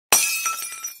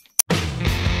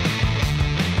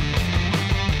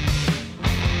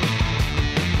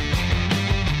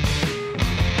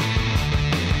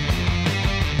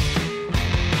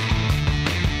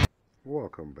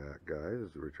guys,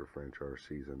 Richard French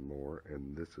RCs and more,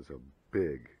 and this is a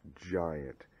big,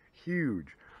 giant,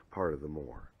 huge part of the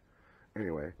more.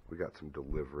 Anyway, we got some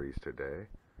deliveries today.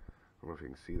 I don't know if you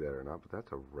can see that or not, but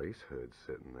that's a race hood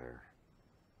sitting there.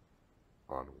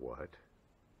 On what?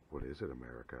 What is it,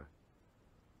 America?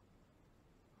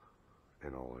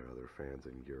 And all our other fans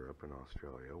in Europe and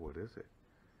Australia, what is it?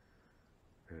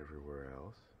 And everywhere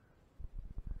else.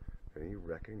 And you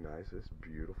recognize this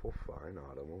beautiful, fine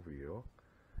automobile?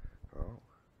 Oh,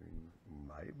 you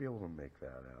might be able to make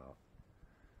that out.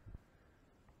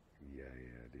 Yeah,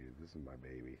 dude, this is my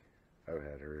baby. I've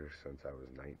had her since I was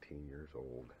 19 years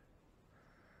old.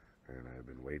 And I've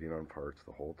been waiting on parts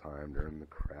the whole time during the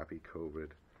crappy COVID.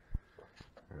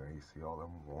 You see all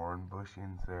them worn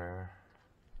bushings there.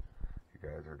 You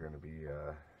guys are going to be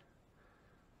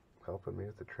helping me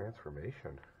with the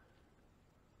transformation.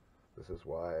 This is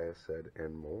why I said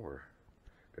and more.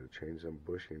 Got to change them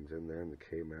bushings in there in the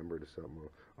K-member to something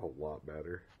a lot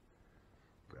better.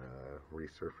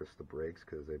 Resurface the brakes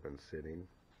because they've been sitting.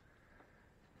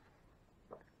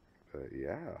 But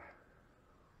yeah,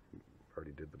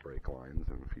 already did the brake lines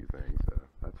and a few things.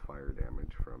 That's fire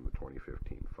damage from the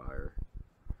 2015 fire.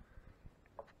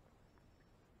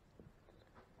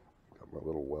 Got my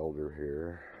little welder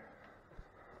here.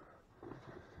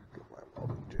 Get my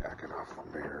welding jacket off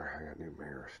the mirror. I got new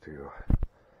mirrors too.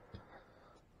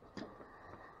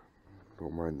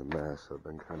 Don't mind the mess. I've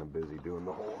been kind of busy doing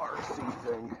the whole RC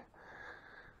thing.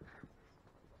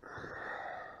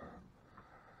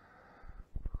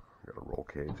 Got a roll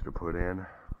cage to put in.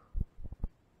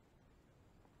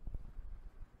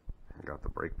 Got the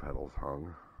brake pedals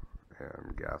hung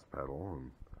and gas pedal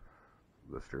and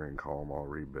the steering column all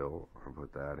rebuilt. I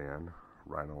put that in.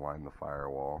 Rhino line the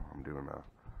firewall. I'm doing a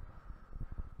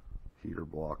heater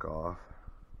block off.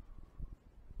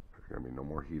 There's going to be no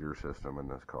more heater system in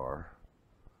this car.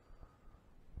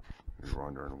 You're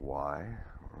wondering why?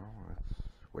 Well, it's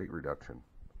weight reduction.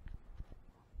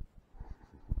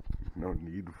 No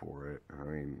need for it. I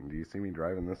mean, do you see me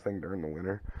driving this thing during the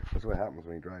winter? That's what happens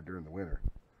when you drive during the winter.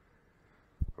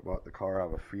 I bought the car out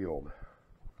of a field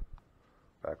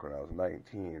back when I was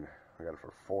 19. I got it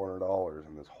for $400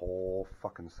 and this whole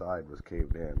fucking side was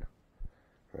caved in.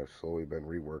 And I've slowly been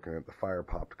reworking it. The fire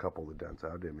popped a couple of the dents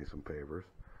out, did me some favors.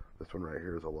 This one right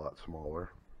here is a lot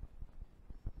smaller.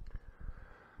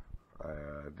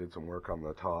 I did some work on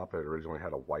the top. It originally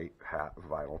had a white hat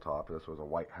vinyl top. This was a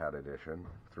white hat edition.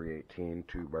 318,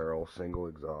 2-barrel, single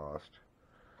exhaust.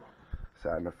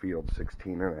 Sat in the field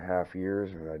 16 and a half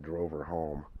years and I drove her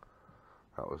home.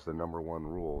 That was the number one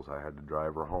rules. I had to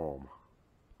drive her home,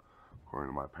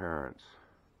 according to my parents.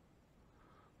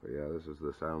 But yeah, this is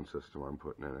the sound system I'm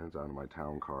putting in. It's out of my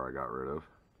town car I got rid of.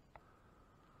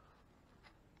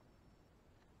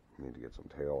 Need to get some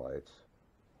tail lights.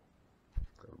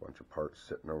 Got a bunch of parts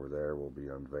sitting over there we'll be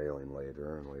unveiling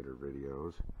later in later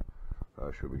videos.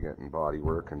 Should be getting body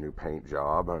work, a new paint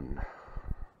job, and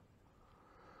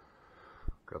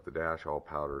got the dash all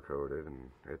powder coated,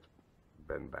 and it's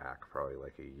been back probably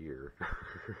like a year.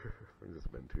 I've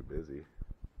just been too busy,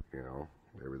 you know,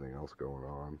 everything else going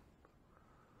on.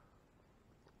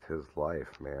 'Tis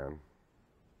life, man.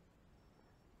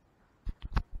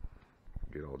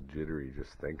 Get all jittery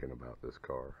just thinking about this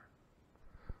car.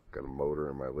 Got a motor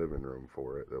in my living room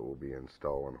for it that we'll be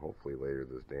installing hopefully later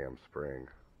this damn spring.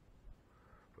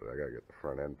 But I gotta get the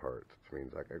front end parts, which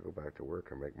means I gotta go back to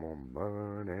work and make more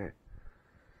money.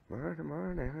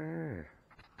 Money.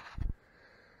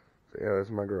 So yeah, this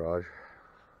is my garage.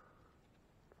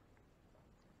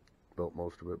 Built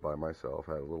most of it by myself.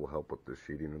 Had a little help with the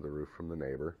sheeting of the roof from the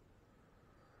neighbor.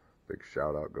 Big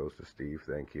shout out goes to Steve,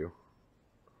 thank you.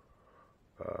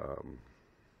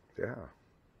 Yeah.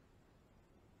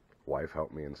 Wife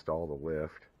helped me install the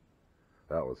lift.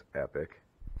 That was epic.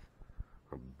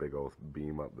 A big old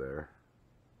beam up there.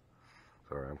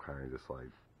 Sorry, I'm kind of just like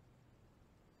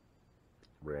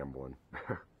rambling.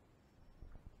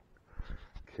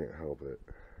 Can't help it.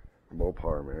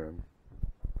 Mopar, man.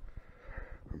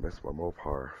 I miss my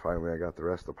Mopar. Finally, I got the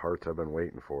rest of the parts I've been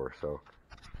waiting for, so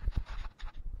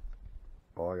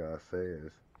all I gotta say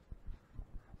is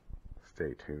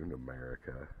stay tuned,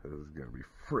 America. This is gonna be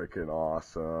freaking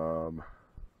awesome.